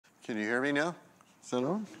Can you hear me now? Is that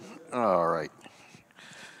on? All right.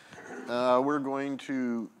 We're going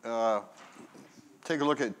to take a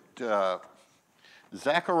look at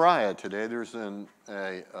Zechariah today. There's an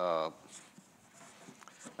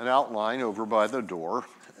outline over by the door,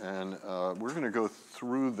 and we're going to go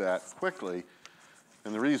through that quickly.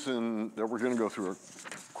 And the reason that we're going to go through it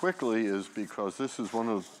quickly is because this is one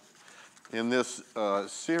of, in this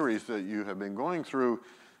series that you have been going through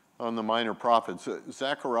on the minor prophets,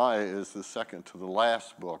 Zechariah is the second to the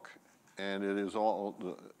last book, and it is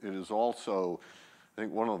also, I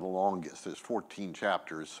think, one of the longest. There's 14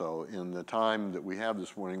 chapters, so in the time that we have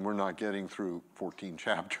this morning, we're not getting through 14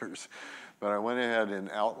 chapters. But I went ahead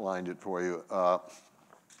and outlined it for you.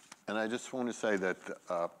 And I just want to say that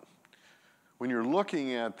when you're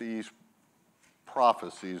looking at these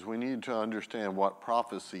prophecies, we need to understand what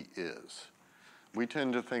prophecy is. We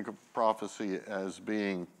tend to think of prophecy as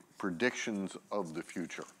being predictions of the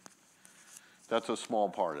future. That's a small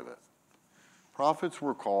part of it. Prophets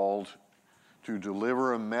were called to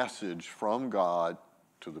deliver a message from God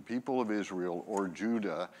to the people of Israel or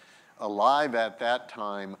Judah alive at that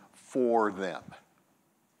time for them.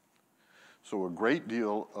 So a great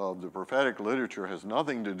deal of the prophetic literature has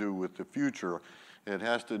nothing to do with the future. It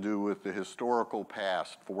has to do with the historical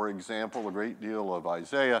past. For example, a great deal of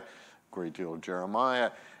Isaiah, a great deal of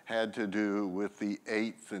Jeremiah had to do with the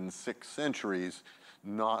 8th and 6th centuries,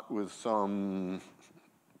 not with some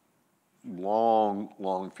long,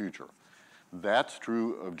 long future. That's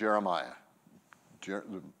true of Jeremiah.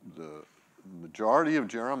 The majority of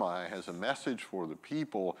Jeremiah has a message for the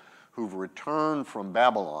people who've returned from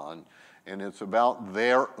Babylon, and it's about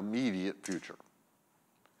their immediate future.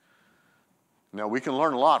 Now, we can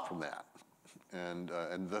learn a lot from that, and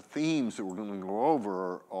the themes that we're going to go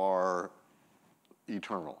over are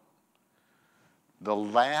eternal. The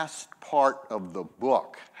last part of the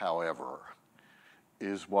book, however,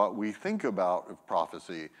 is what we think about of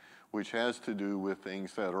prophecy, which has to do with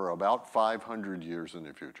things that are about 500 years in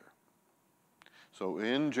the future. So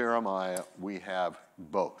in Jeremiah, we have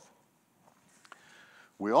both.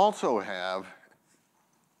 We also have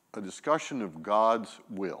a discussion of God's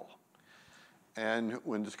will. And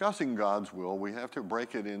when discussing God's will, we have to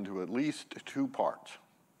break it into at least two parts.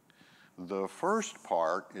 The first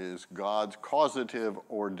part is God's causative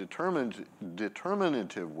or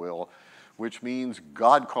determinative will, which means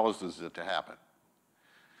God causes it to happen.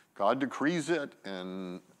 God decrees it,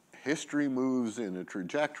 and history moves in a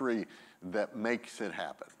trajectory that makes it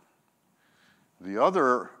happen. The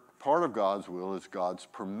other part of God's will is God's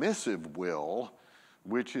permissive will,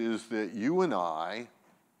 which is that you and I,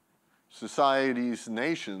 societies,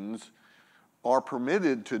 nations, are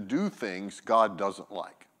permitted to do things God doesn't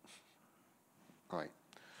like. Right?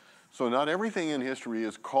 So not everything in history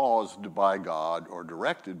is caused by God or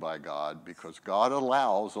directed by God, because God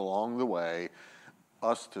allows along the way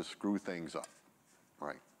us to screw things up.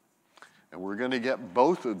 Right? And we're going to get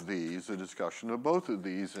both of these, a discussion of both of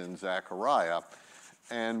these in Zechariah.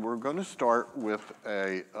 And we're going to start with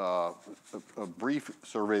a brief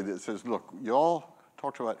survey that says, look, y'all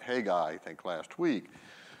talked about Haggai, I think, last week,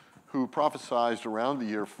 who prophesied around the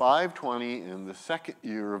year 520 in the second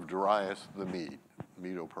year of Darius the Mede,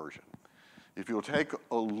 Medo-Persian. If you'll take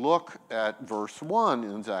a look at verse 1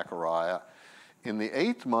 in Zechariah, in the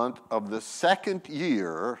 8th month of the second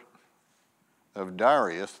year of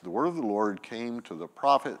Darius, the word of the Lord came to the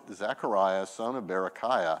prophet Zechariah, son of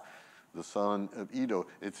Berechiah, the son of Iddo.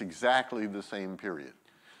 It's exactly the same period.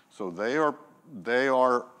 So they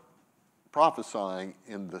are prophesying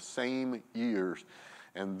in the same years.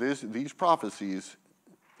 And these prophecies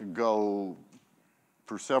go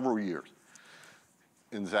for several years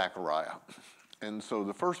in Zechariah. And so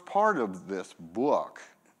the first part of this book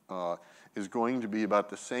is going to be about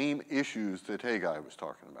the same issues that Haggai was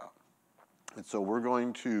talking about. And so we're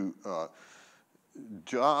going to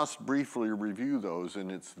just briefly review those,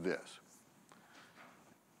 and it's this.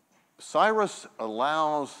 Cyrus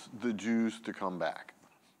allows the Jews to come back.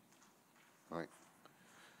 Right?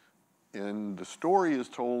 And the story is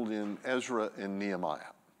told in Ezra and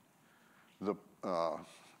Nehemiah.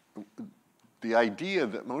 The idea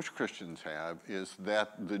that most Christians have is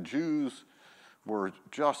that the Jews were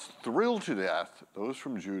just thrilled to death, those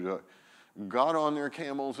from Judah, got on their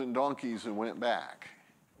camels and donkeys and went back.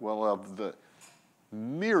 Well, of the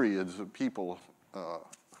myriads of people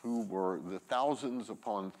who were the thousands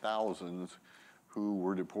upon thousands who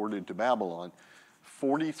were deported to Babylon,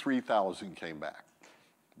 43,000 came back.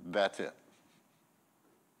 That's it.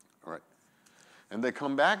 All right. And they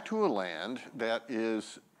come back to a land that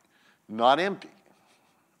is not empty.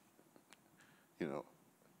 You know,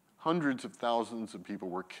 hundreds of thousands of people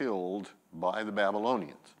were killed by the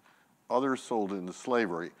Babylonians. Others sold into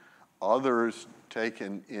slavery. Others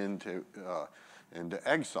taken into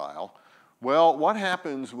exile. Well, what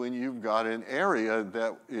happens when you've got an area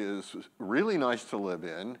that is really nice to live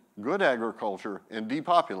in, good agriculture, and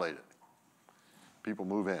depopulated? People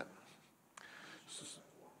move in.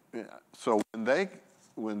 So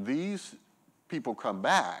when these people come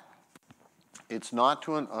back, it's not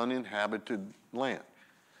to an uninhabited land.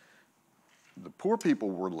 The poor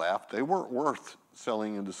people were left. They weren't worth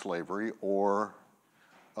selling into slavery or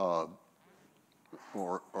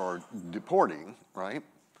deporting, right?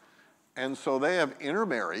 And so they have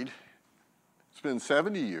intermarried. It's been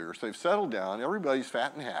 70 years. They've settled down. Everybody's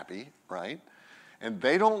fat and happy, right? And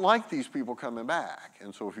they don't like these people coming back.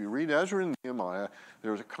 And so if you read Ezra and Nehemiah,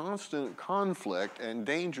 there's a constant conflict and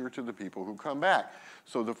danger to the people who come back.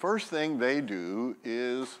 So the first thing they do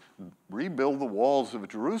is rebuild the walls of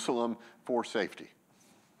Jerusalem for safety.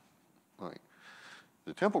 Right?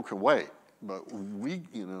 The temple can wait, but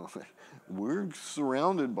we're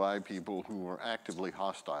surrounded by people who are actively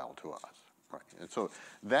hostile to us. Right? And so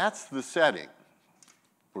that's the setting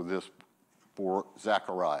for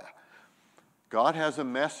Zechariah. God has a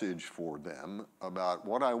message for them about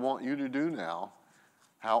what I want you to do now,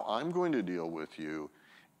 how I'm going to deal with you,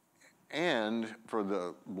 and for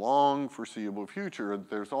the long foreseeable future,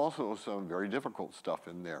 there's also some very difficult stuff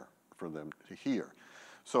in there for them to hear.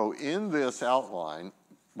 So in this outline,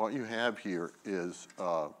 what you have here is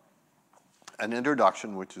an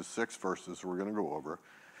introduction, which is 6 verses we're going to go over.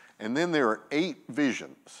 And then there are 8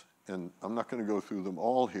 visions. And I'm not going to go through them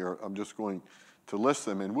all here. I'm just going to list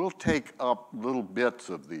them. And we'll take up little bits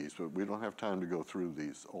of these, but we don't have time to go through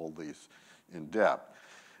all these in depth.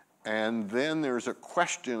 And then there's a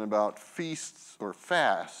question about feasts or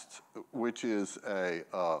fasts, which is a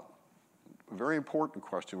very important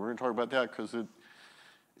question. We're going to talk about that because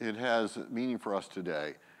it has meaning for us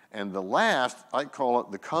today. And the last, I call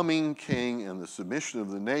it the coming king and the submission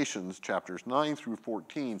of the nations, chapters 9 through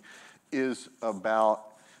 14, is about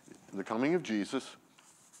the coming of Jesus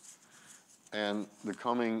and the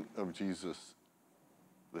coming of Jesus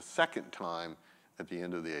the second time at the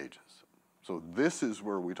end of the ages. So this is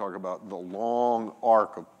where we talk about the long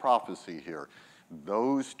arc of prophecy here.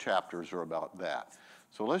 Those chapters are about that.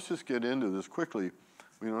 So let's just get into this quickly.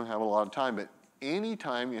 We don't have a lot of time, but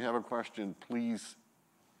anytime you have a question, please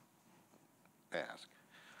ask.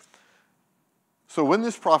 So when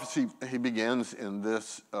this prophecy, he begins in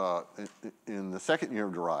this, in the second year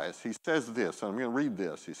of Darius, he says this, and I'm going to read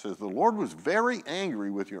this. He says, "The Lord was very angry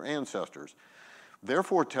with your ancestors.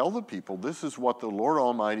 Therefore tell the people, this is what the Lord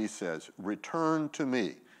Almighty says, return to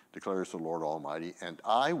me, declares the Lord Almighty, and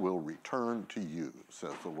I will return to you,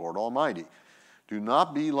 says the Lord Almighty. Do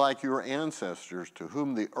not be like your ancestors to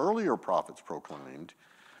whom the earlier prophets proclaimed."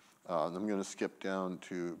 I'm going to skip down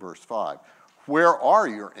to verse 5. "Where are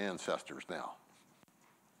your ancestors now?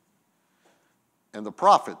 And the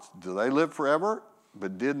prophets, do they live forever?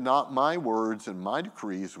 But did not my words and my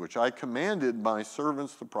decrees, which I commanded my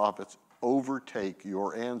servants the prophets, overtake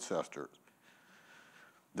your ancestors?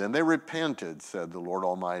 Then they repented, said the Lord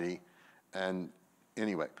Almighty." And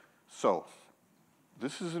anyway, so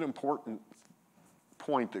this is an important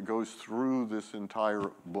point that goes through this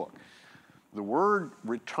entire book. The word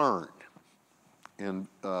return in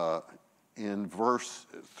verse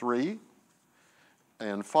 3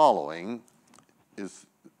 and following is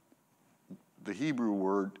the Hebrew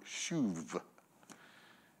word shuv.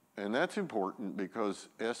 And that's important because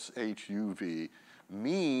S-H-U-V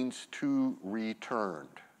means to return,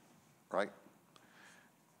 right?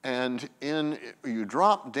 And you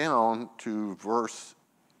drop down to verse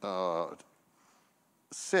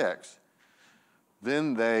 6,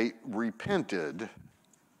 then they repented,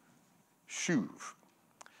 shuv.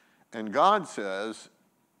 And God says,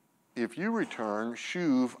 if you return,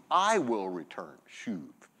 shuv, I will return, shuv.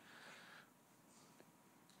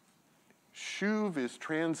 Shuv is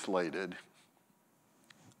translated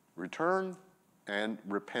return and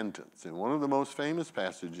repentance. In one of the most famous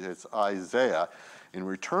passages, it's Isaiah, in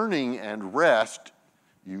returning and rest,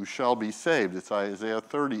 you shall be saved. It's Isaiah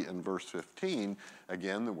 30 and verse 15.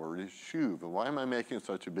 Again, the word is shuv. And why am I making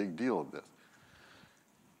such a big deal of this?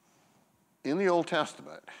 In the Old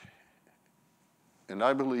Testament, and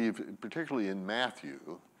I believe particularly in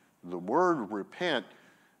Matthew, the word repent,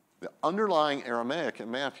 the underlying Aramaic in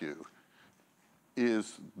Matthew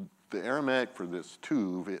is the Aramaic for this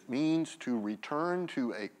tuv. It means to return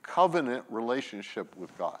to a covenant relationship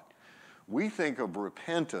with God. We think of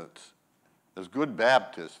repentance as good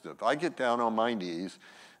Baptists. If I get down on my knees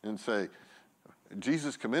and say,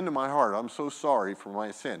 Jesus, come into my heart. I'm so sorry for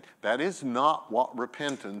my sin. That is not what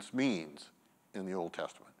repentance means in the Old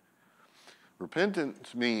Testament.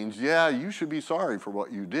 Repentance means, yeah, you should be sorry for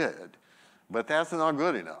what you did, but that's not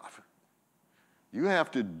good enough. You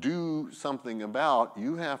have to do something about,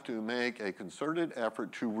 you have to make a concerted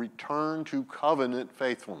effort to return to covenant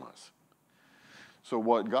faithfulness. So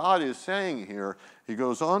what God is saying here, he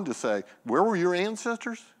goes on to say, where were your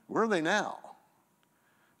ancestors? Where are they now?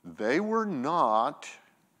 They were not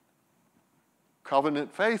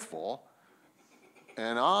covenant faithful,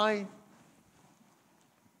 and I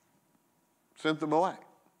sent them away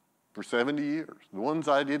for 70 years, the ones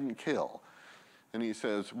I didn't kill. And he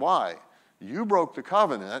says, why? You broke the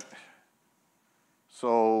covenant,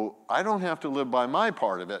 so I don't have to live by my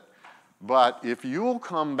part of it, but if you'll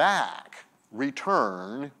come back,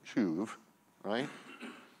 return, shuv, right?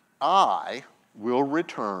 I will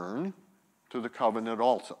return to the covenant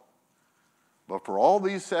also. But for all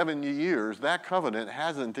these 70 years, that covenant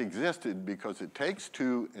hasn't existed because it takes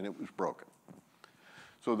two and it was broken.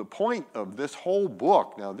 So the point of this whole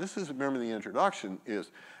book, now this is, remember the introduction,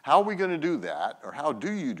 is how are we going to do that, or how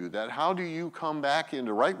do you do that? How do you come back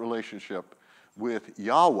into right relationship with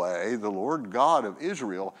Yahweh, the Lord God of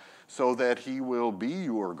Israel, so that he will be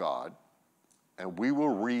your God, and we will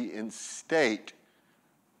reinstate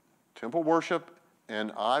temple worship,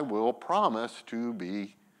 and I will promise to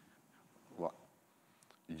be what?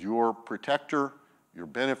 Your protector, your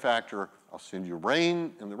benefactor. I'll send you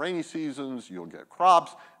rain in the rainy seasons, you'll get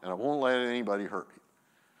crops, and I won't let anybody hurt you.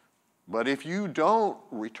 But if you don't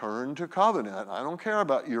return to covenant, I don't care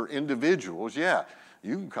about your individuals, yeah,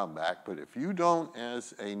 you can come back, but if you don't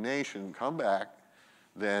as a nation come back,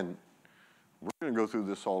 then we're going to go through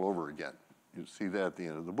this all over again. You'll see that at the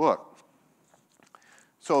end of the book.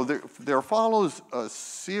 So there follows a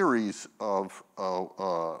series of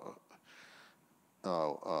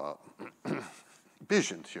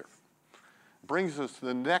visions here. Brings us to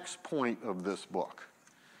the next point of this book.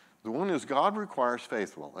 The one is God requires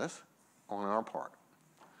faithfulness on our part.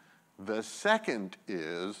 The second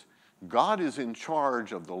is God is in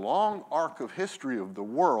charge of the long arc of history of the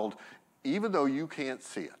world, even though you can't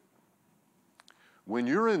see it. When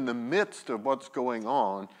you're in the midst of what's going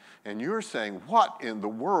on and you're saying, what in the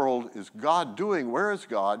world is God doing? Where is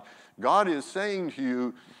God? God is saying to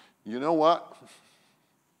you, you know what?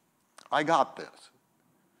 I got this.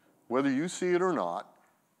 Whether you see it or not,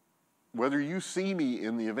 whether you see me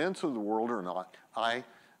in the events of the world or not, I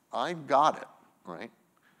got it, right?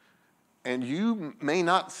 And you may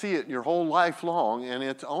not see it your whole life long, and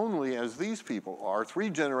it's only as these people are 3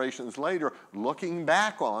 generations later looking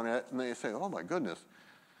back on it, and they say, oh my goodness,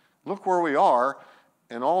 look where we are,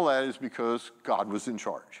 and all that is because God was in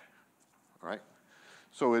charge, right?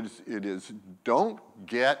 So it is don't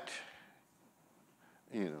get,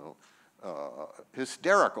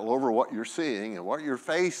 hysterical over what you're seeing and what you're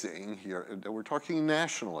facing here. We're talking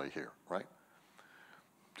nationally here, right?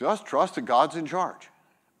 Just trust that God's in charge,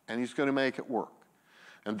 and he's going to make it work.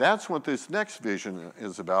 And that's what this next vision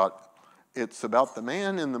is about. It's about the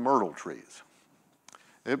man in the myrtle trees.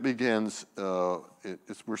 It begins,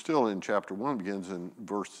 we're still in chapter 1, begins in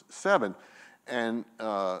verse 7. And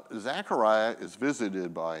Zechariah is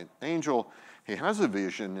visited by an angel. He has a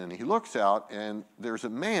vision, and he looks out, and there's a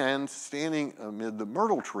man standing amid the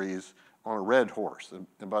myrtle trees on a red horse.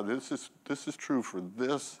 And by this is true for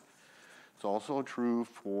this. It's also true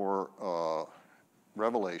for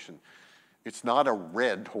Revelation. It's not a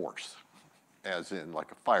red horse, as in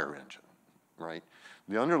like a fire engine, right?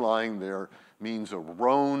 The underlying there means a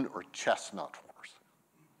roan or chestnut horse,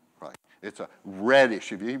 right? It's a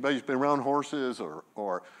reddish. If anybody's been around horses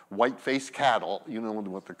or white-faced cattle, you know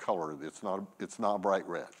what the color is. It's not bright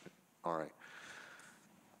red, all right?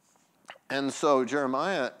 And so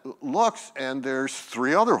Jeremiah looks, and there's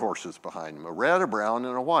 3 other horses behind him, a red, a brown,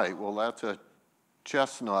 and a white. Well, that's a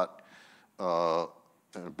chestnut, and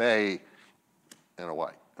a bay, and a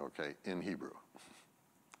white, okay, in Hebrew.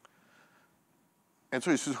 And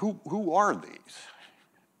so he says, who are these?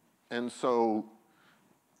 And so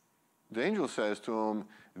the angel says to him,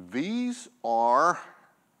 these are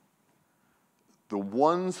the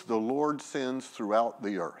ones the Lord sends throughout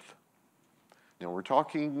the earth. Now, we're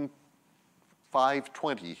talking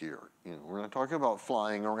 520 here. We're not talking about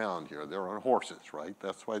flying around here. They're on horses, right?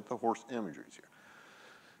 That's why the horse imagery is here.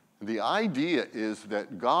 The idea is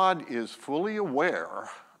that God is fully aware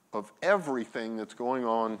of everything that's going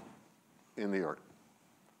on in the earth.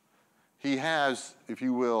 He has, if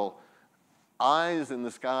you will, eyes in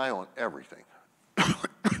the sky on everything.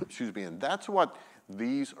 Excuse me, and that's what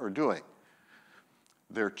these are doing.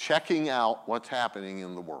 They're checking out what's happening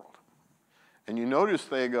in the world. And you notice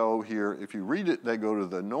they go here, if you read it, they go to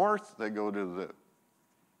the north, they go to the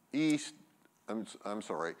east, I'm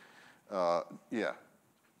sorry, yeah,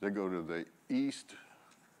 they go to the east.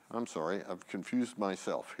 I'm sorry, I've confused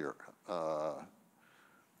myself here. Oh,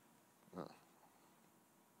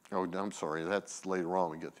 I'm sorry, that's later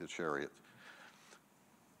on we get the chariots.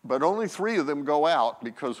 But only 3 of them go out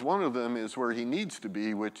because one of them is where he needs to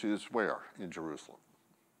be, which is where? In Jerusalem.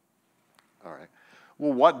 All right.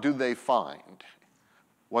 Well, what do they find?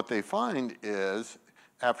 What they find is,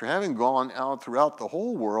 after having gone out throughout the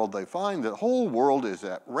whole world, they find that the whole world is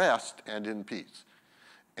at rest and in peace.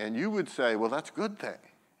 And you would say, well, that's a good thing,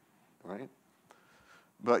 right?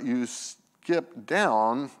 But you skip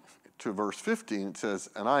down to verse 15, it says,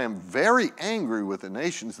 and I am very angry with the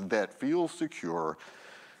nations that feel secure.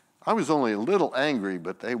 I was only a little angry,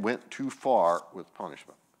 but they went too far with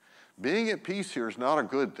punishment. Being at peace here is not a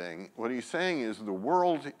good thing. What he's saying is the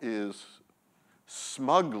world is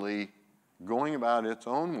smugly going about its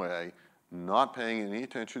own way, not paying any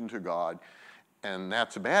attention to God, and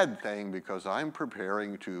that's a bad thing because I'm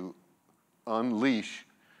preparing to unleash,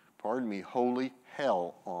 pardon me, holy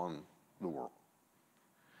hell on the world.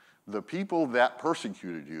 The people that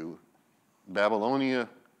persecuted you, Babylonia,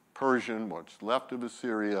 Persian, what's left of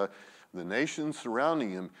Assyria, the nations surrounding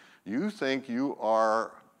him, you think you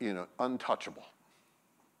are, untouchable.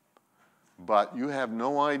 But you have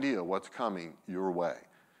no idea what's coming your way.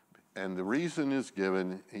 And the reason is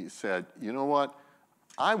given, he said, you know what?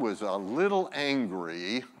 I was a little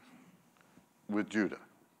angry with Judah.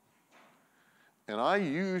 And I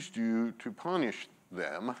used you to punish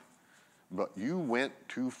them, but you went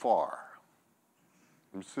too far.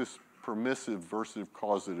 It's this permissive versus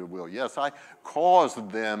causative will. Yes, I caused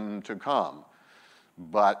them to come,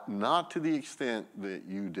 but not to the extent that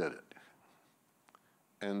you did it.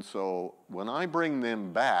 And so when I bring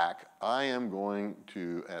them back, I am going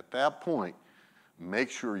to, at that point, make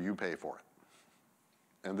sure you pay for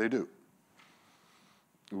it. And they do.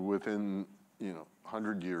 Within,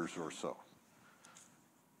 100 years or so.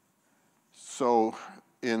 So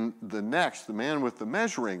in the next, the man with the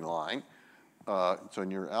measuring line, it's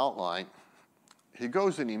on your outline, he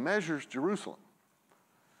goes and he measures Jerusalem.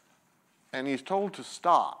 And he's told to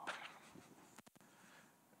stop.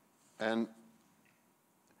 And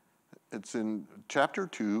it's in chapter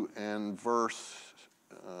 2 and verse,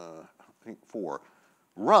 4.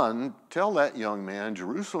 Run, tell that young man,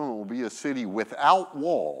 Jerusalem will be a city without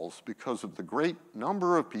walls because of the great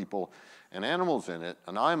number of people and animals in it,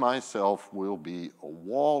 and I myself will be a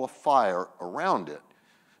wall of fire around it,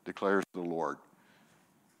 declares the Lord.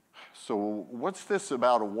 So what's this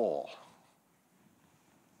about a wall?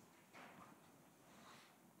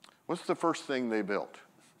 What's the first thing they built?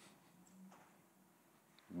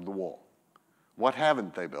 The wall. What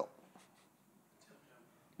haven't they built?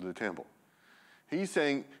 The temple. He's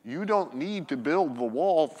saying, you don't need to build the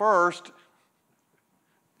wall first.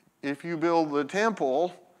 If you build the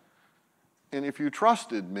temple, and if you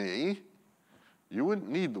trusted me, you wouldn't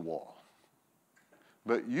need the wall.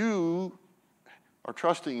 But you are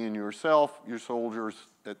trusting in yourself, your soldiers,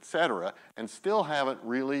 etc., and still haven't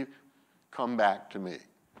really come back to me.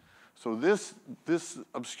 So this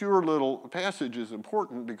obscure little passage is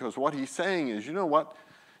important because what he's saying is, you know what?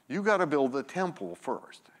 You got to build the temple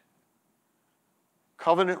first.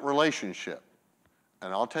 Covenant relationship,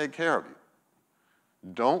 and I'll take care of you.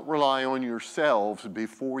 Don't rely on yourselves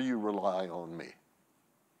before you rely on me.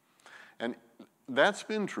 And that's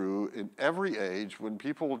been true in every age when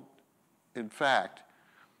people, in fact,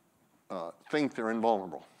 think they're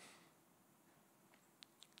invulnerable.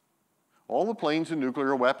 All the planes and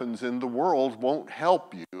nuclear weapons in the world won't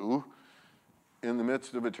help you in the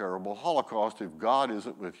midst of a terrible Holocaust if God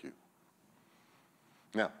isn't with you.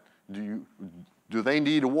 Now, do they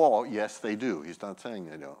need a wall? Yes, they do. He's not saying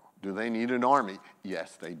they don't. Do they need an army?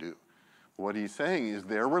 Yes, they do. What he's saying is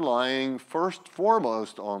they're relying first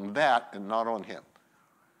foremost on that and not on him.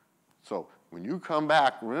 So when you come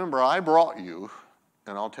back, remember, I brought you,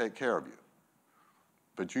 and I'll take care of you.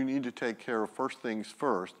 But you need to take care of first things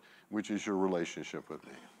first, which is your relationship with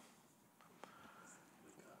me.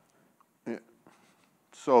 Yeah.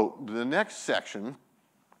 So the next section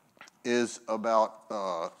is about,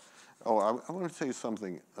 I want to say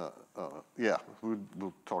something,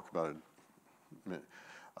 we'll talk about it in a minute.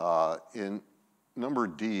 In number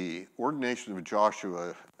D, ordination of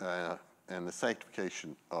Joshua and the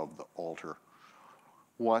sanctification of the altar.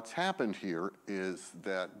 What's happened here is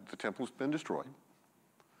that the temple's been destroyed.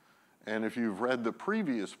 And if you've read the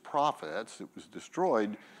previous prophets, it was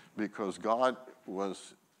destroyed because God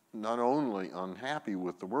was not only unhappy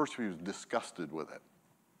with the worship, he was disgusted with it.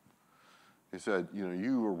 He said, you know,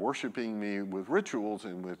 you are worshiping me with rituals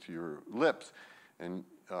and with your lips, and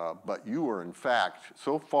but you are in fact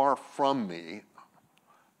so far from me,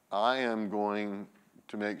 I am going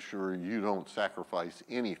to make sure you don't sacrifice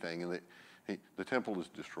anything, and that the temple is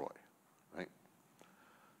destroyed, right?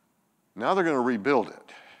 Now they're going to rebuild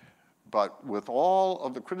it. But with all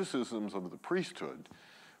of the criticisms of the priesthood,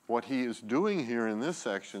 what he is doing here in this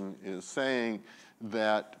section is saying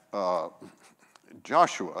that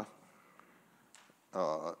Joshua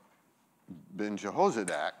ben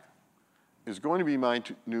Jehozadak is going to be my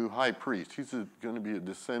new high priest. He's going to be a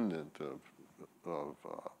descendant of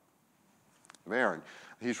Aaron.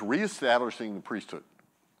 He's reestablishing the priesthood.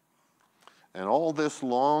 And all this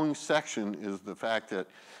long section is the fact that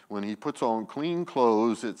when he puts on clean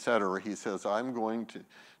clothes, etc., he says, I'm going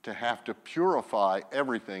to have to purify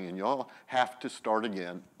everything, and y'all have to start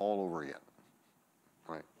again, all over again,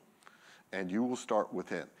 right? And you will start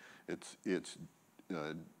within. It's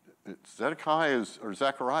Zedekiah's or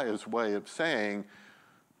Zechariah's way of saying,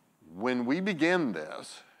 when we begin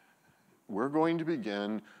this, we're going to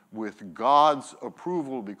begin with God's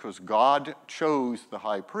approval, because God chose the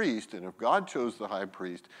high priest, and if God chose the high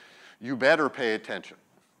priest, you better pay attention.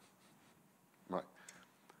 Right?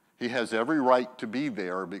 He has every right to be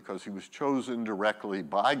there because he was chosen directly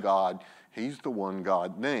by God. He's the one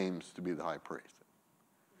God names to be the high priest.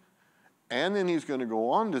 And then he's going to go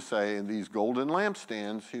on to say, in these golden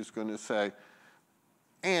lampstands, he's going to say,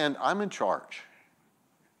 and I'm in charge.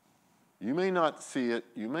 You may not see it,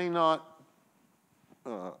 you may not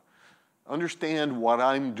understand what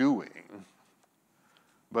I'm doing,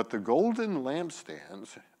 but the golden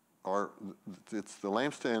lampstands it's the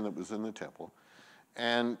lampstand that was in the temple,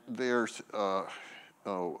 and there's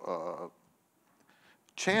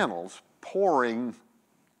channels pouring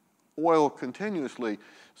oil continuously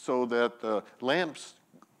so that the lamps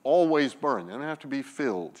always burn. They don't have to be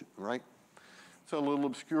filled, right? It's a little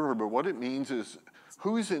obscure, but what it means is,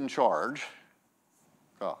 who's in charge?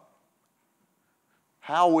 God.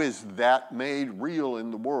 How is that made real in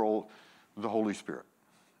the world? The Holy Spirit.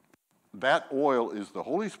 That oil is the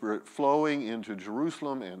Holy Spirit flowing into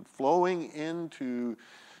Jerusalem and flowing into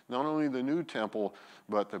not only the new temple,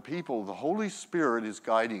 but the people. The Holy Spirit is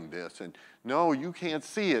guiding this. And no, you can't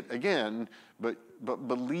see it again, but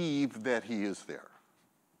believe that he is there.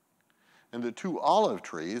 And the two olive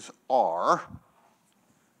trees are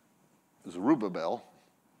Zerubbabel,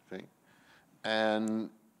 see, and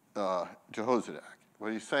Jehozadak.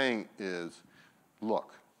 What he's saying is,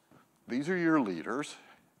 look, these are your leaders.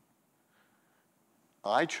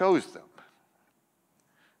 I chose them.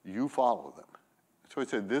 You follow them. So he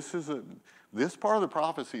said, this part of the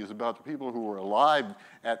prophecy is about the people who were alive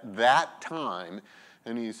at that time.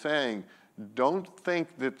 And he's saying, don't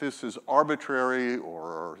think that this is arbitrary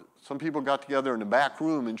or some people got together in the back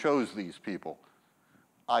room and chose these people.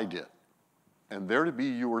 I did. And they're to be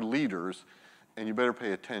your leaders, and you better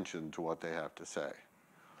pay attention to what they have to say.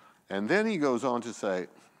 And then he goes on to say,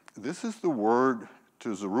 this is the word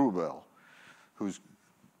to Zerubbabel, who's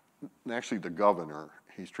actually the governor.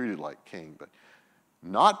 He's treated like king, but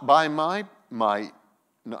not by might,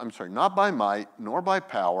 not by might, nor by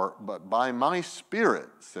power, but by my spirit,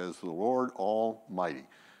 says the Lord Almighty.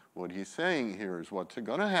 What he's saying here is what's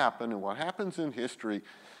going to happen, and what happens in history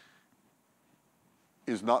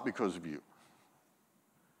is not because of you.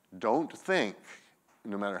 Don't think,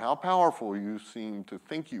 no matter how powerful you seem to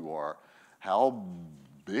think you are, how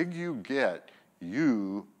big you get,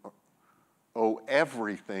 you owe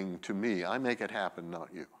everything to me. I make it happen, not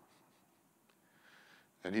you.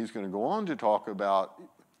 And he's going to go on to talk about,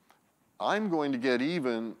 I'm going to get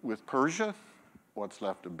even with Persia, what's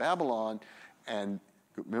left of Babylon. And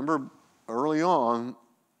remember, early on,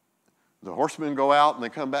 the horsemen go out and they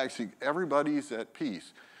come back, see everybody's at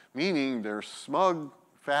peace, meaning they're smug,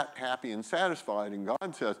 fat, happy, and satisfied. And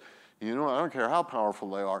God says, you know, I don't care how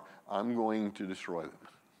powerful they are, I'm going to destroy them.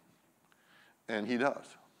 And he does.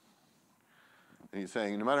 And he's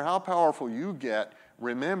saying, no matter how powerful you get,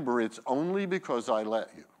 remember, it's only because I let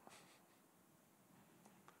you.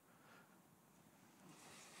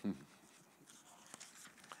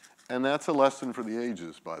 And that's a lesson for the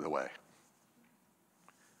ages, by the way.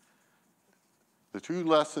 The two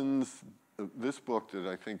lessons of this book that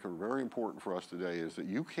I think are very important for us today is that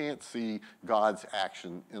you can't see God's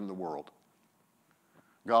action in the world.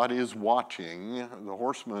 God is watching. The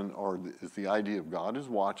horsemen is the idea of God is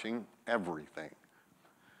watching everything.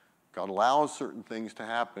 God allows certain things to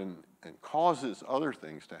happen and causes other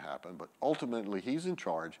things to happen, but ultimately he's in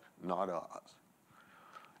charge, not us.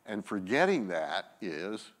 And forgetting that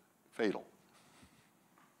is fatal.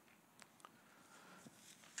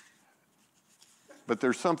 But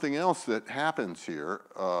there's something else that happens here.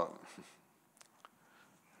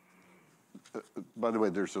 By the way,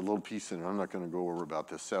 there's a little piece in it I'm not going to go over about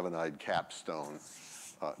the seven-eyed capstone.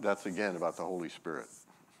 That's, again, about the Holy Spirit.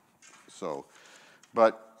 So,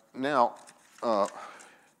 but now,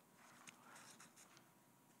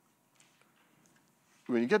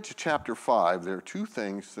 when you get to chapter 5, there are two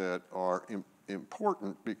things that are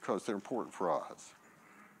important because they're important for us.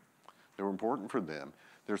 They're important for them.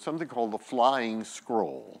 There's something called the flying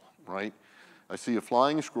scroll, right? I see a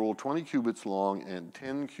flying scroll 20 cubits long and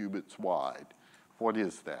 10 cubits wide. What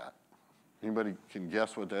is that? Anybody can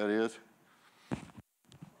guess what that is?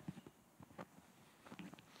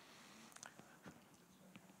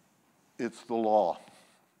 It's the law.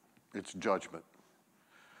 It's judgment.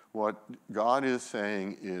 What God is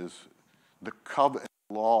saying is the covenant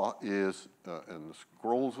law is, and the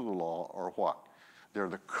scrolls of the law are what? They're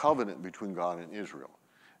the covenant between God and Israel.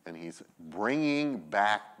 And he's bringing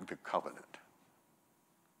back the covenant.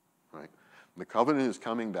 Right? The covenant is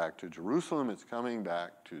coming back to Jerusalem. It's coming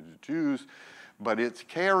back to the Jews. But it's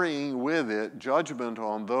carrying with it judgment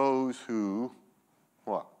on those who,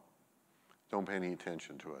 what? Don't pay any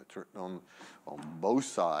attention to it. On both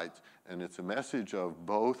sides. And it's a message of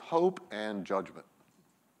both hope and judgment.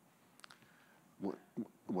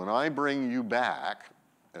 When I bring you back,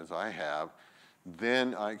 as I have,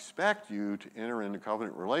 then I expect you to enter into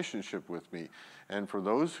covenant relationship with me. And for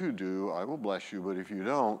those who do, I will bless you. But if you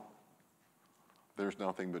don't, there's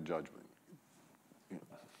nothing but judgment. I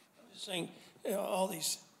was saying, all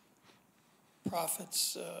these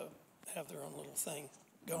prophets have their own little thing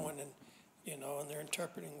going, and and they're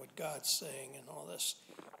interpreting what God's saying and all this.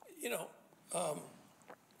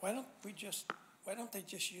 Why don't they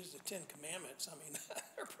just use the 10 Commandments? I mean,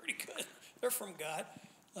 they're pretty good. They're from God.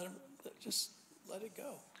 Let it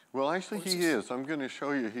go. Well, actually, he is. I'm going to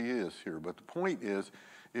show you he is here. But the point is,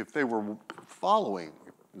 if they were following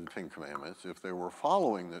the 10 Commandments, if they were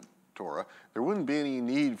following the Torah, there wouldn't be any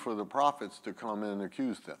need for the prophets to come and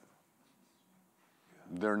accuse them.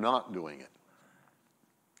 They're not doing it.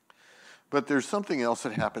 But there's something else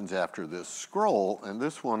that happens after this scroll, and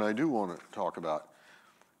this one I do want to talk about.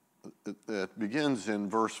 It begins in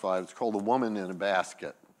verse 5. It's called "A Woman in a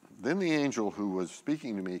Basket." Then the angel who was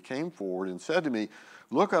speaking to me came forward and said to me,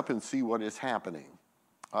 "Look up and see what is happening."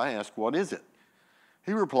 I asked, "What is it?"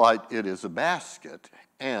 He replied, "It is a basket,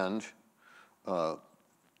 and a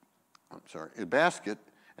basket,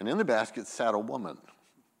 and in the basket sat a woman.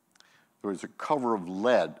 There was a cover of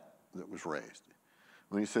lead that was raised."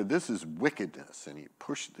 When he said, "This is wickedness," and he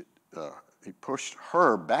pushed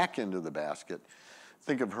her back into the basket.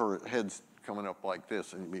 Think of her head's coming up like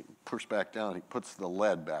this, and he pushed back down. He puts the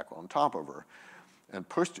lead back on top of her and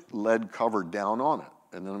pushed lead cover down on it.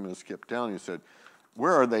 And then I'm going to skip down. He said,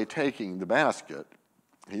 "Where are they taking the basket?"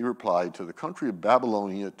 He replied, "To the country of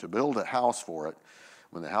Babylonia to build a house for it.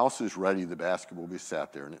 When the house is ready, the basket will be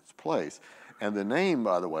set there in its place." And the name,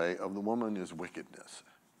 by the way, of the woman is Wickedness.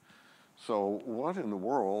 So what in the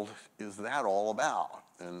world is that all about?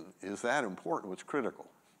 And is that important? What's critical?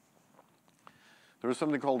 There was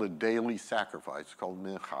something called a daily sacrifice called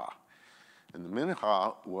mincha. And the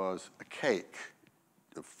mincha was a cake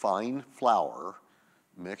of fine flour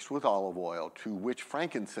mixed with olive oil to which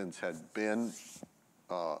frankincense had been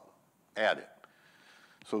added.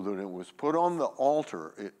 So that it was put on the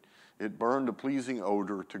altar, it burned a pleasing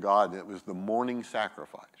odor to God. It was the morning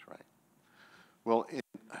sacrifice, right? Well, in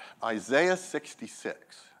Isaiah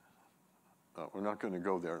 66, we're not going to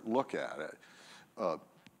go there, look at it.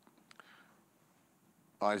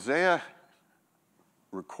 Isaiah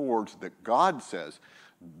records that God says,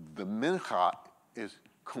 the mincha is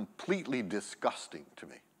completely disgusting to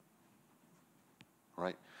me,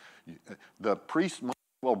 right? The priest might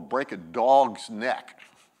well break a dog's neck.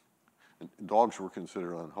 Dogs were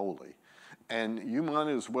considered unholy. And you might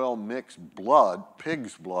as well mix blood,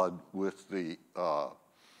 pig's blood, with the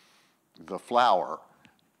flour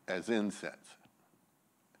as incense.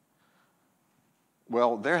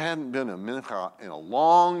 Well, there hadn't been a mincha in a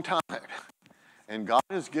long time. And God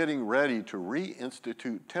is getting ready to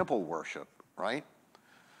reinstitute temple worship, right?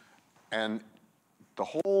 And the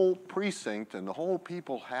whole precinct and the whole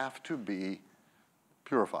people have to be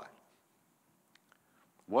purified.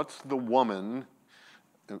 What's the woman?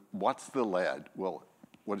 What's the lead? Well,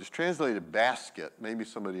 what is translated basket, maybe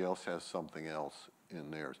somebody else has something else in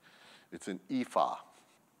theirs. It's an ephah.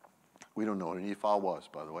 We don't know what an ephah was,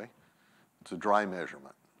 by the way. It's a dry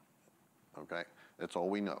measurement, okay? That's all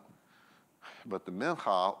we know. But the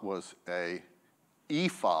mincha was a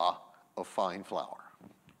ephah of fine flour.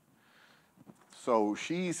 So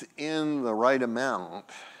she's in the right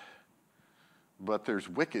amount, but there's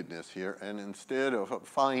wickedness here, and instead of a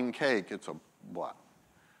fine cake, it's a what?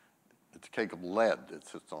 It's a cake of lead that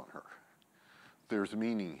sits on her. There's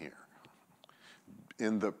meaning here.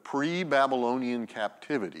 In the pre-Babylonian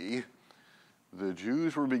captivity, the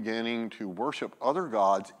Jews were beginning to worship other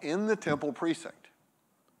gods in the temple precinct.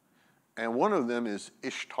 And one of them is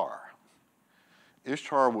Ishtar.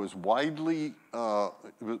 Ishtar was widely,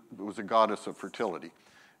 was a goddess of fertility.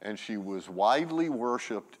 And she was widely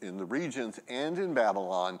worshipped in the regions and in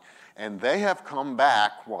Babylon. And they have come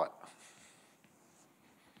back, what?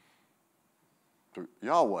 To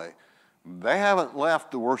Yahweh. They haven't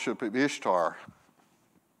left the worship of Ishtar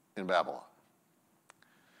in Babylon.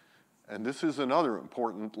 And this is another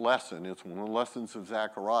important lesson. It's one of the lessons of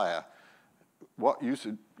Zechariah. What you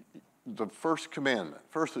said, the first commandment,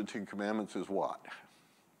 first of the 10 commandments is what?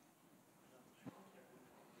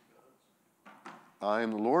 I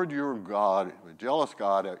am the Lord your God, a jealous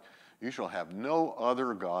God. You shall have no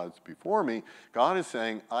other gods before me. God is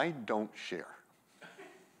saying, I don't share.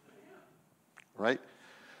 Right?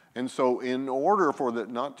 And so in order for the,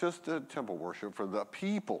 not just the temple worship, for the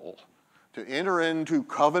people to enter into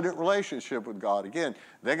covenant relationship with God again,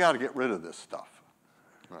 they got to get rid of this stuff.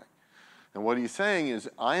 Right? And what he's saying is,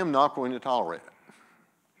 I am not going to tolerate it.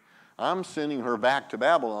 I'm sending her back to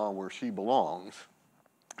Babylon where she belongs.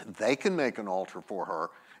 They can make an altar for her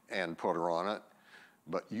and put her on it,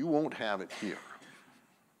 but you won't have it here.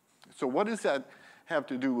 So what does that have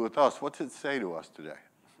to do with us? What's it say to us today?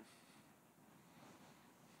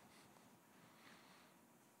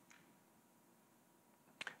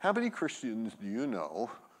 How many Christians do you know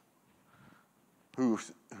who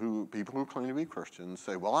people who claim to be Christians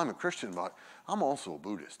say, well, I'm a Christian, but I'm also a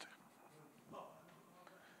Buddhist?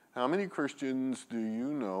 How many Christians do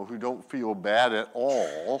you know who don't feel bad at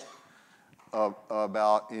all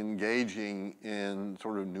about engaging in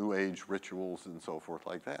sort of New Age rituals and so forth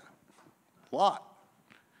like that? A lot.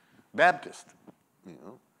 Baptist, you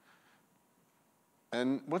know.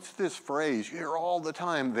 And what's this phrase you hear all the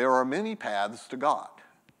time? There are many paths to God.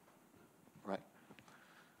 Right?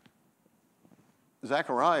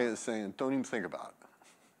 Zechariah is saying, don't even think about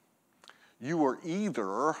it. You are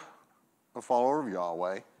either a follower of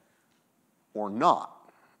Yahweh or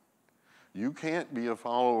not. You can't be a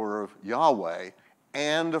follower of Yahweh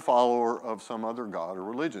and a follower of some other god or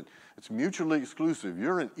religion. It's mutually exclusive.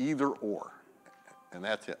 You're an either or, and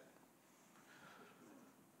that's it.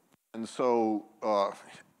 And so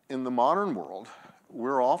in the modern world,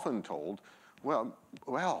 we're often told, well,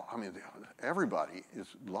 I mean, everybody is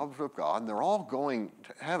loved of God, and they're all going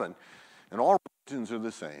to heaven, and all religions are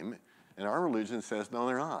the same, and our religion says, no,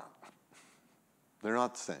 they're not. They're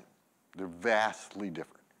not the same. They're vastly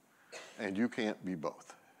different, and you can't be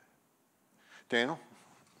both. Daniel?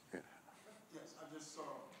 Yeah. Yes, I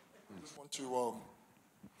just want to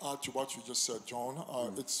add to what you just said, John.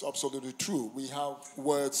 It's absolutely true. We have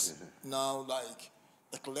words now like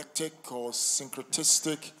eclectic or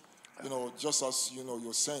syncretistic, you know, just as, you know,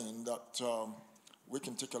 you're saying that we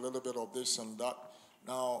can take a little bit of this and that.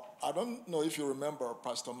 Now, I don't know if you remember,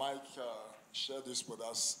 Pastor Mike shared this with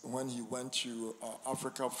us when he went to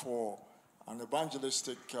Africa for an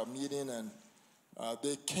evangelistic meeting, and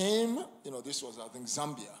they came, you know, this was, I think,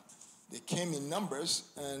 Zambia. They came in numbers,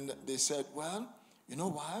 and they said, well, you know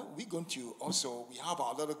why? We're going to also, we have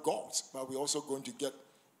our little gods, but we're also going to get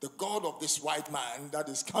the God of this white man that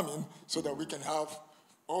is coming so that we can have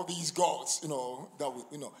all these gods, you know, that we,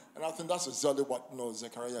 you know. And I think that's exactly what, you know,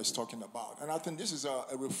 Zechariah is talking about. And I think this is a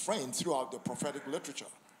refrain throughout the prophetic literature,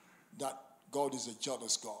 that God is a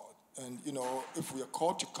jealous God. And, you know, if we are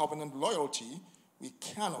called to covenant loyalty, we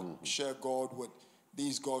cannot share God with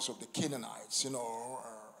these gods of the Canaanites, you know,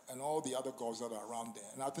 and all the other gods that are around there.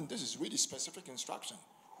 And I think this is really specific instruction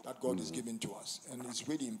that God is giving to us. And it's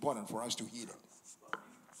really important for us to heed it.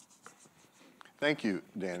 Thank you,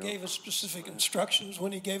 Daniel. He gave us specific instructions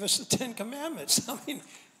when he gave us the 10 Commandments. I mean,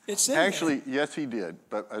 it's in Actually, there. yes, he did.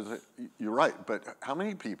 But you're right. But how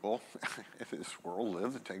many people in this world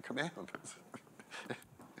live the 10 Commandments?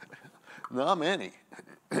 Not many.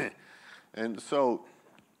 And so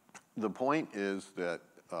the point is that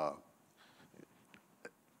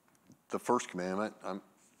the first commandment, I'm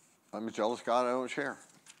a jealous God, I don't share.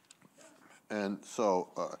 And so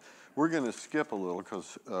we're going to skip a little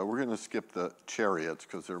because we're going to skip the chariots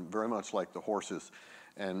because they're very much like the horses,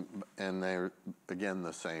 and they're, again,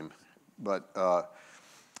 the same. But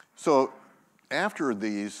so after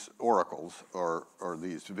these oracles or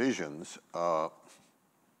these visions,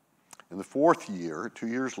 in the 4th year, 2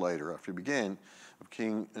 years later, after it began, of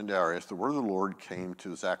King Darius, the word of the Lord came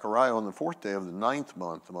to Zechariah on the 4th day of the 9th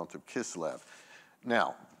month, the month of Kislev.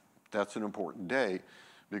 Now, That's an important day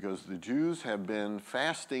because the Jews have been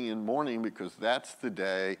fasting and mourning because that's the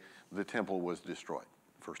day the temple was destroyed.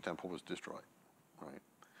 First temple was destroyed, right?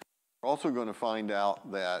 We're also going to find out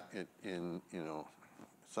that in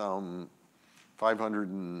some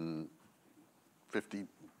 550,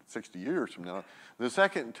 60 years from now, the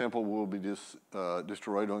second temple will be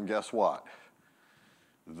destroyed on, guess what?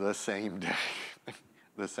 The same day.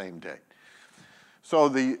 The same day. So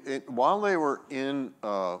while they were in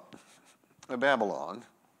Babylon,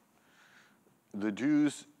 the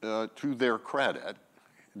Jews, to their credit,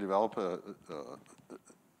 developed an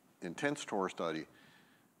intense Torah study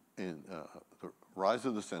in the rise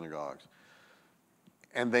of the synagogues,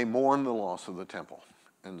 and they mourned the loss of the temple.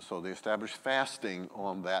 And so they established fasting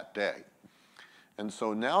on that day. And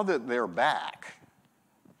so now that they're back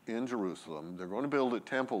in Jerusalem, they're going to build a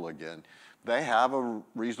temple again, they have a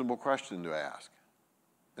reasonable question to ask.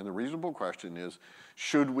 And the reasonable question is,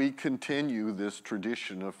 should we continue this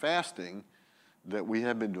tradition of fasting that we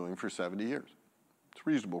have been doing for 70 years? It's a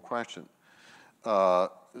reasonable question.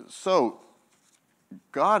 So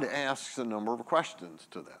God asks a number of questions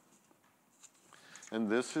to them. And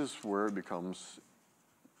this is where it becomes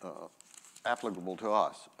applicable to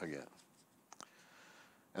us again.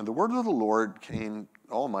 And the word of the Lord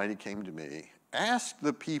Almighty came to me. Ask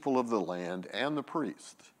the people of the land and the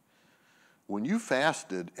priests, when you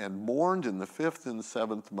fasted and mourned in the 5th and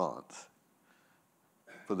 7th month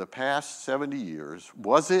for the past 70 years,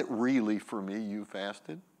 was it really for me you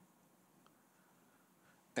fasted?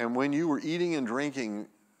 And when you were eating and drinking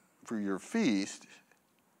for your feast,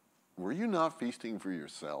 were you not feasting for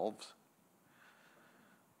yourselves?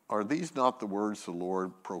 Are these not the words the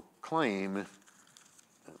Lord proclaimed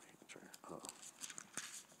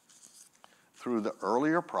through the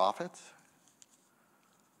earlier prophets?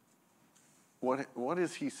 What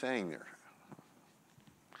is he saying there?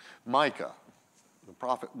 Micah, the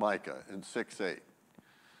prophet Micah in 6:8,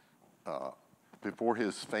 before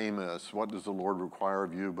his famous, what does the Lord require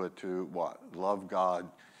of you but to what? Love God,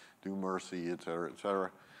 do mercy, etc.,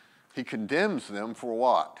 etc. He condemns them for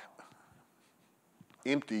what?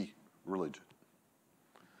 Empty religion.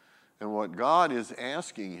 And what God is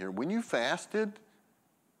asking here, when you fasted,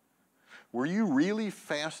 were you really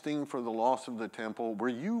fasting for the loss of the temple? Were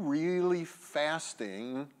you really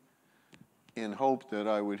fasting in hope that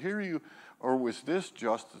I would hear you? Or was this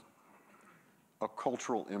just a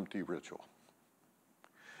cultural empty ritual?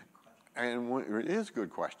 And it is a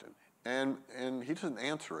good question. And he doesn't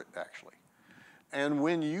answer it, actually. And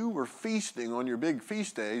when you were feasting on your big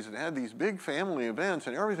feast days and had these big family events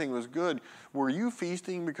and everything was good, were you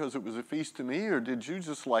feasting because it was a feast to me, or did you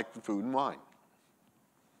just like the food and wine?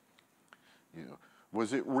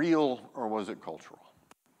 Was it real or was it cultural?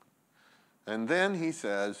 And then he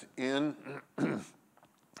says, and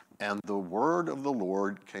the word of the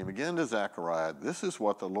Lord came again to Zechariah. This is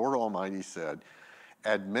what the Lord Almighty said.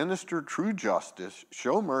 Administer true justice,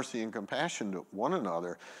 show mercy and compassion to one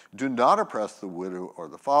another. Do not oppress the widow or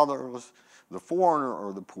the fatherless, the foreigner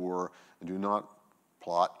or the poor, and do not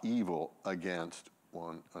plot evil against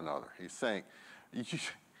one another. He's saying,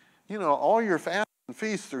 all your fasts and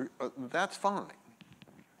feasts, that's fine.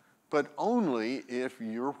 But only if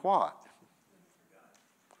you're what?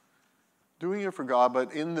 Doing it for God,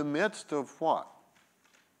 but in the midst of what?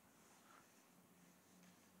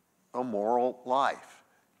 A moral life.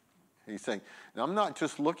 He's saying, now I'm not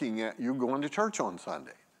just looking at you going to church on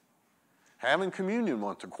Sunday, having communion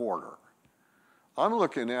once a quarter. I'm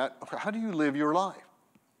looking at how do you live your life?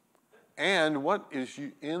 And what is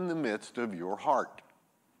in the midst of your heart?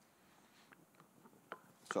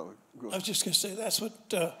 So, I was just going to say that's what,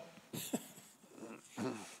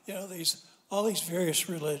 all these various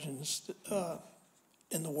religions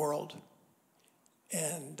in the world.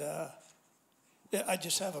 And I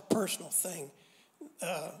just have a personal thing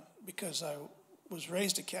because I was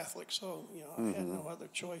raised a Catholic, so I had no other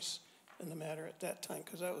choice in the matter at that time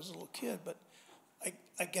because I was a little kid. But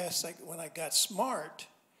I guess when I got smart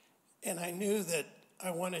and I knew that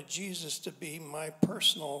I wanted Jesus to be my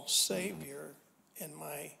personal Savior and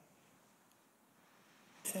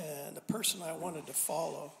the person I wanted to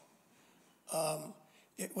follow,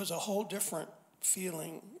 it was a whole different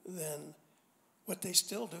feeling than what they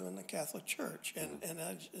still do in the Catholic Church. And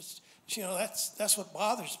I just, that's what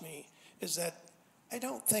bothers me, is that I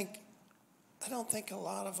don't think a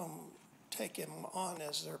lot of them take him on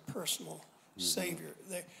as their personal Savior.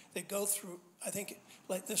 They go through, I think,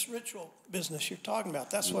 like this ritual business you're talking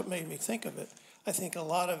about, that's what made me think of it. I think a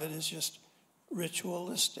lot of it is just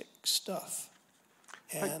ritualistic stuff.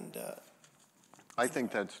 And I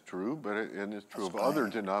think that's true, and it's true of other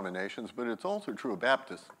denominations, but it's also true of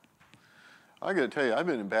Baptists. I got to tell you, I've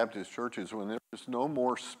been in Baptist churches when there was no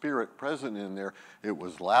more spirit present in there. It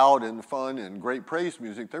was loud and fun and great praise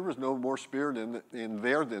music. There was no more spirit in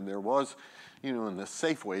there than there was, in the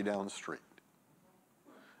Safeway down the street.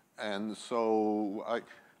 And so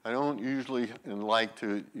I don't usually like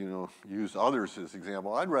to, use others as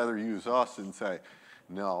example. I'd rather use us and say,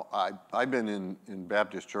 no, I've been in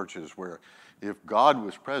Baptist churches where if God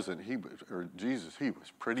was present, or Jesus, he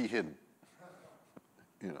was pretty hidden,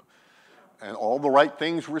 And all the right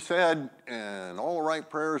things were said, and all the right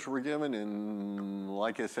prayers were given, and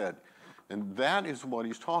like I said, and that is what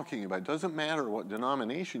he's talking about. It doesn't matter what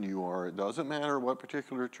denomination you are. It doesn't matter what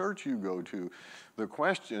particular church you go to. The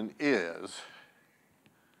question is,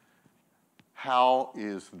 how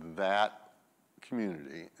is that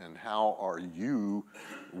community, and how are you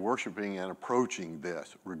worshiping and approaching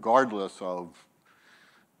this, regardless of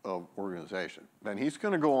organization? And he's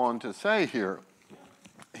going to go on to say here,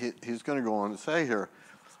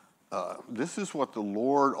 this is what the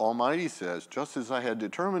Lord Almighty says, just as I had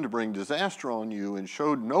determined to bring disaster on you and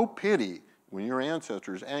showed no pity when your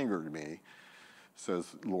ancestors angered me,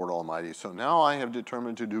 says Lord Almighty. So now I have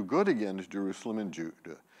determined to do good again to Jerusalem and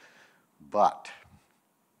Judah. But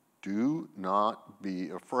do not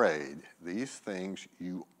be afraid. These things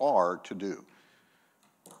you are to do.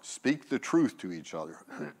 Speak the truth to each other.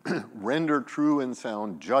 Render true and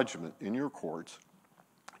sound judgment in your courts.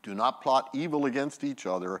 Do not plot evil against each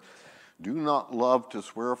other. Do not love to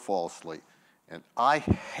swear falsely. And I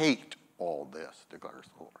hate all this, declares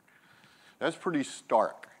the Lord. That's pretty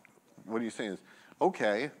stark. What he's saying is,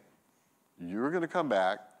 okay, you're going to come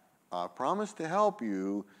back. I promise to help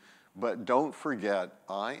you, but don't forget,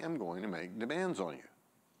 I am going to make demands on you.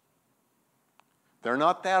 They're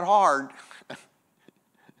not that hard.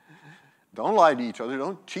 Don't lie to each other.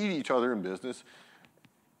 Don't cheat each other in business.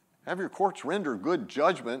 Have your courts render good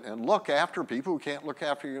judgment and look after people who can't look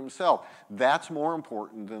after themselves. That's more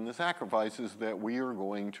important than the sacrifices that we are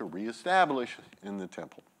going to reestablish in the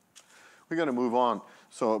temple. We're going to move on,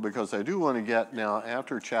 because I do want to get now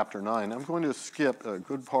after chapter 9. I'm going to skip a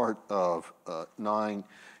good part of 9,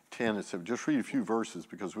 10, and 7. Just read a few verses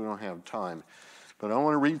because we don't have time. But I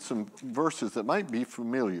want to read some verses that might be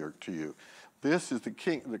familiar to you. This is the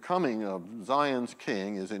coming of Zion's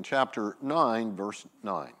king is in chapter 9, verse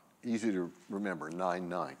 9. Easy to remember,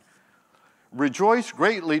 9:9. Rejoice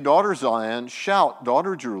greatly, daughter Zion. Shout,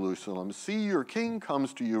 daughter Jerusalem. See, your king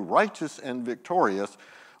comes to you, righteous and victorious,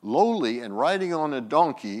 lowly and riding on a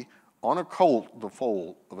donkey, on a colt, the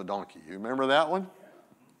foal of a donkey. You remember that one?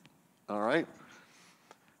 All right.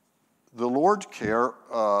 The Lord's care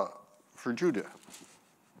for Judah. It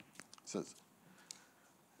says,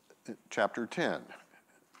 chapter 10,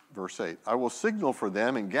 verse 8. I will signal for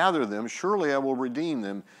them and gather them. Surely I will redeem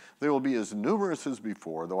them. They will be as numerous as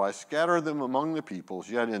before. Though I scatter them among the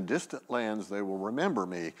peoples, yet in distant lands they will remember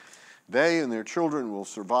me. They and their children will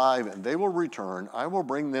survive, and they will return. I will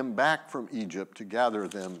bring them back from Egypt to gather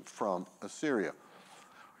them from Assyria.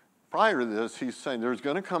 Prior to this, he's saying there's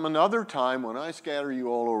going to come another time when I scatter you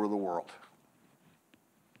all over the world.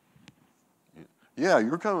 Yeah,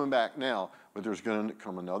 you're coming back now, but there's going to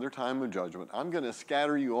come another time of judgment. I'm going to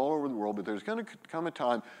scatter you all over the world, but there's going to come a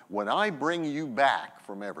time when I bring you back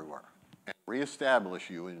from everywhere and reestablish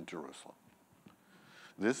you in Jerusalem.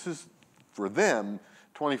 This is, for them,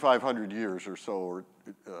 2,500 years or so, or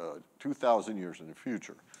 2,000 years in the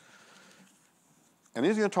future. And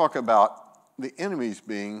he's going to talk about the enemies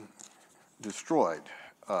being destroyed.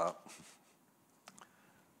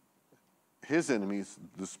 His enemies,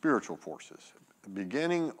 the spiritual forces.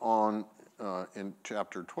 Beginning on in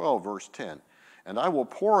chapter 12, verse 10. And I will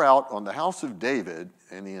pour out on the house of David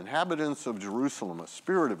and the inhabitants of Jerusalem a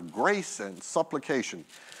spirit of grace and supplication.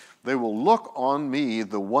 They will look on me,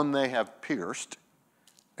 the one they have pierced,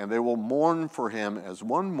 and they will mourn for him as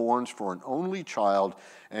one mourns for an only child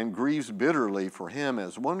and grieves bitterly for him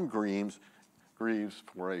as one grieves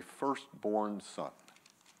for a firstborn son.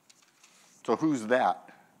 So who's that?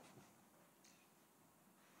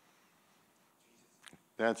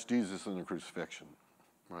 That's Jesus in the crucifixion,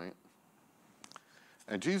 right?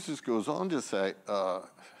 And Jesus goes on to say,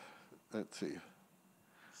 let's see,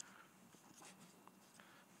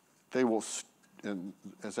 they will,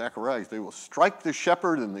 as Zechariah, they will strike the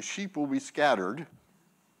shepherd and the sheep will be scattered,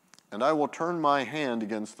 and I will turn my hand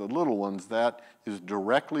against the little ones. That is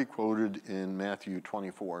directly quoted in Matthew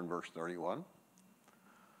 24 and verse 31.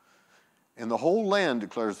 In the whole land,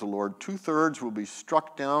 declares the Lord, 2/3 will be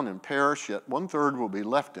struck down and perish, yet 1/3 will be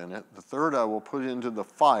left in it. The third I will put into the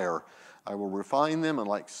fire. I will refine them and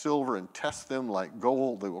like silver and test them like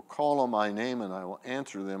gold. They will call on my name and I will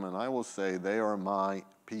answer them, and I will say, they are my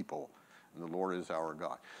people. and the Lord is our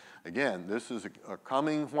God. Again, this is a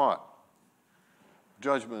coming what?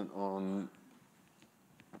 Judgment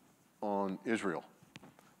on Israel,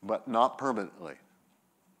 but not permanently.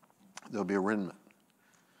 There'll be a remnant.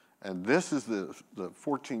 And this is the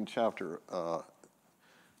 14th chapter,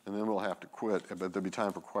 and then we'll have to quit, but there'll be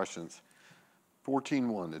time for questions.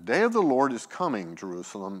 14:1, the day of the Lord is coming,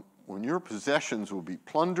 Jerusalem, when your possessions will be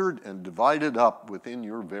plundered and divided up within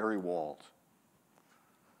your very walls.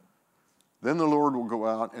 Then the Lord will go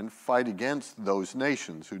out and fight against those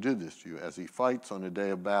nations who did this to you, as he fights on a day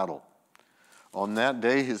of battle. On that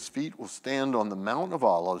day, his feet will stand on the Mount of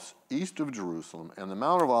Olives, east of Jerusalem, and the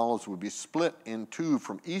Mount of Olives will be split in two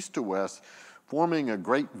from east to west, forming a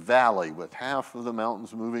great valley with half of the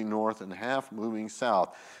mountains moving north and half moving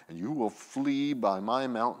south. And you will flee by my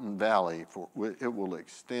mountain valley, for it will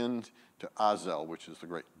extend to Azel, which is the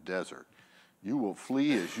great desert. You will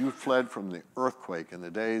flee as you fled from the earthquake in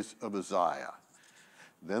the days of Uzziah.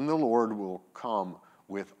 Then the Lord will come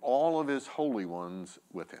with all of his holy ones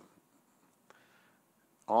with him.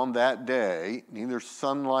 On that day, neither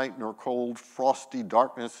sunlight nor cold, frosty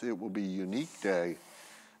darkness. It will be a unique day,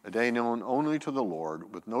 a day known only to the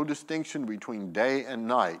Lord, with no distinction between day and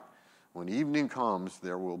night. When evening comes,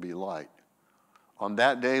 there will be light. On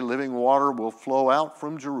that day, living water will flow out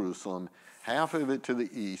from Jerusalem, half of it to the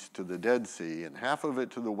east, to the Dead Sea, and half of it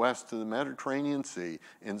to the west, to the Mediterranean Sea,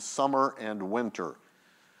 in summer and winter.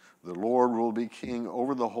 The Lord will be king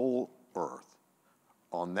over the whole earth.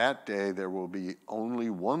 On that day, there will be only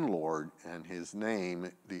one Lord, and his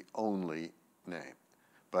name the only name.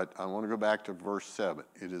 But I want to go back to verse 7.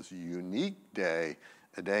 It is a unique day,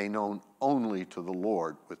 a day known only to the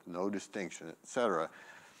Lord, with no distinction, etc.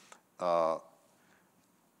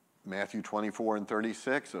 Matthew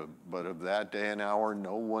 24:36, but of that day and hour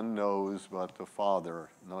no one knows but the Father,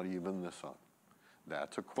 not even the Son.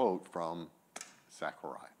 That's a quote from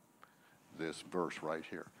Zechariah, this verse right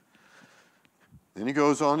here. Then he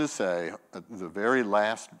goes on to say, the very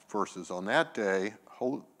last verses, on that day,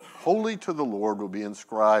 holy to the Lord will be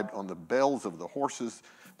inscribed on the bells of the horses,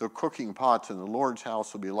 the cooking pots in the Lord's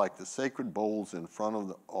house will be like the sacred bowls in front of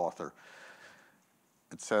the altar,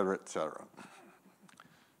 etc., etc.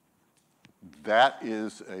 That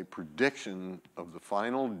is a prediction of the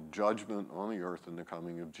final judgment on the earth and the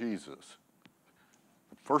coming of Jesus.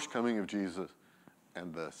 The first coming of Jesus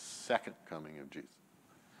and the second coming of Jesus.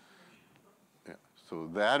 Yeah. So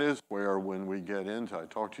that is where, when we get into, I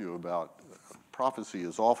talked to you about, prophecy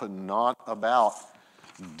is often not about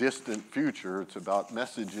distant future. It's about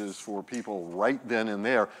messages for people right then and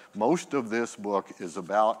there. Most of this book is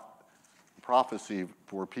about prophecy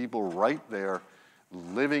for people right there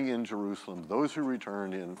living in Jerusalem, those who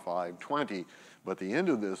returned in 520. But the end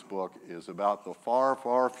of this book is about the far,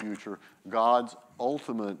 far future, God's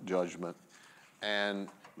ultimate judgment and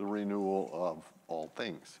the renewal of all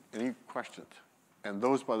things. Any questions? And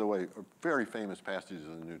those, by the way, are very famous passages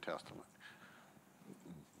in the New Testament.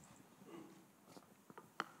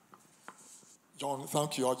 John,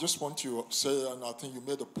 thank you. I just want to say, and I think you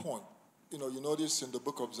made a point. You notice in the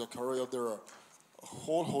book of Zechariah, there are a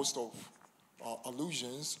whole host of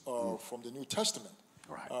allusions from the New Testament,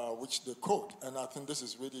 right. Which they quote. And I think this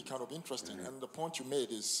is really kind of interesting. Mm-hmm. And the point you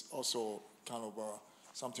made is also kind of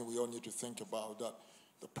something we all need to think about, that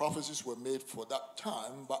the prophecies were made for that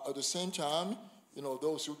time, but at the same time,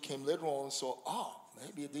 those who came later on saw,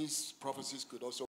 maybe these prophecies could also